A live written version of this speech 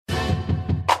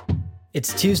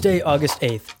It's Tuesday, August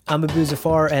 8th. I'm Abu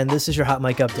Zafar, and this is your Hot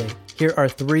Mic Update. Here are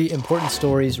 3 important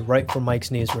stories right from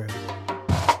Mike's newsroom.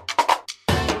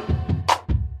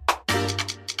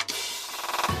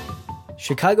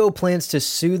 Chicago plans to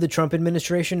sue the Trump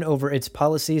administration over its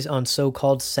policies on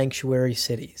so-called sanctuary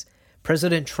cities.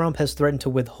 President Trump has threatened to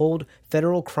withhold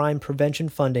federal crime prevention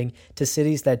funding to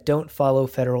cities that don't follow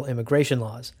federal immigration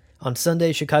laws. On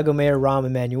Sunday, Chicago Mayor Rahm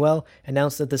Emanuel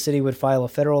announced that the city would file a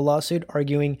federal lawsuit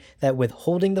arguing that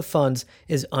withholding the funds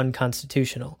is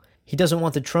unconstitutional. He doesn't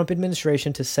want the Trump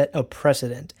administration to set a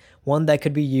precedent, one that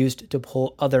could be used to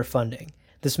pull other funding.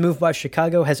 This move by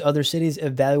Chicago has other cities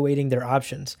evaluating their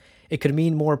options. It could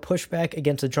mean more pushback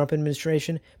against the Trump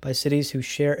administration by cities who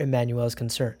share Emanuel's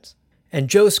concerns. And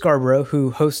Joe Scarborough,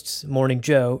 who hosts Morning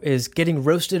Joe, is getting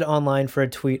roasted online for a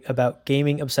tweet about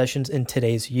gaming obsessions in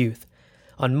today's youth.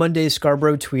 On Monday,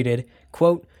 Scarborough tweeted,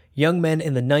 quote, "Young men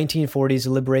in the 1940s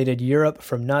liberated Europe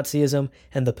from Nazism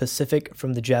and the Pacific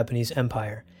from the Japanese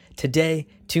Empire. Today,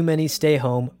 too many stay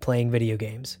home playing video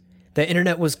games." The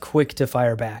internet was quick to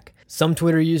fire back. Some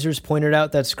Twitter users pointed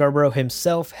out that Scarborough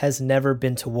himself has never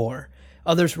been to war.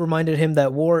 Others reminded him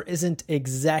that war isn't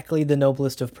exactly the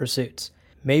noblest of pursuits.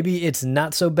 Maybe it's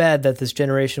not so bad that this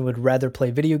generation would rather play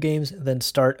video games than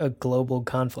start a global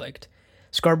conflict.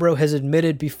 Scarborough has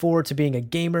admitted before to being a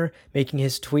gamer, making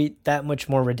his tweet that much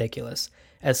more ridiculous.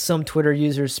 As some Twitter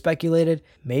users speculated,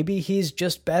 maybe he's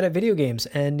just bad at video games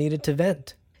and needed to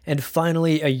vent. And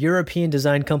finally, a European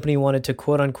design company wanted to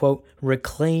quote-unquote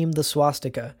reclaim the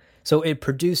swastika. So it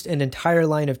produced an entire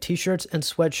line of t-shirts and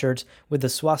sweatshirts with the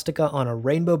swastika on a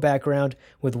rainbow background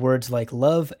with words like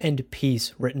love and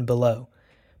peace written below.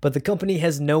 But the company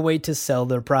has no way to sell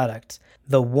their products.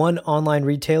 The one online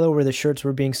retailer where the shirts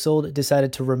were being sold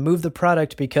decided to remove the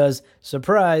product because,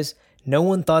 surprise, no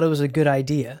one thought it was a good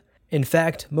idea. In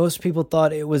fact, most people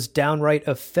thought it was downright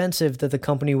offensive that the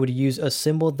company would use a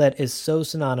symbol that is so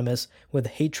synonymous with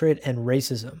hatred and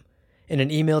racism. In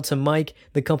an email to Mike,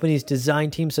 the company's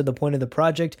design team said the point of the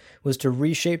project was to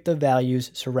reshape the values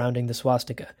surrounding the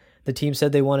swastika. The team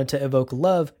said they wanted to evoke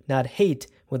love, not hate,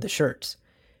 with the shirts.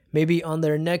 Maybe on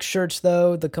their next shirts,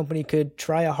 though, the company could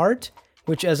try a heart,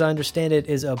 which, as I understand it,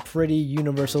 is a pretty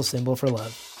universal symbol for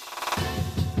love.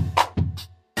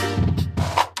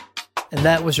 And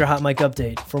that was your Hot Mic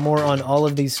Update. For more on all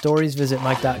of these stories, visit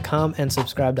Mike.com and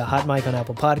subscribe to Hot Mic on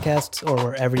Apple Podcasts or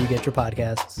wherever you get your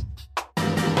podcasts.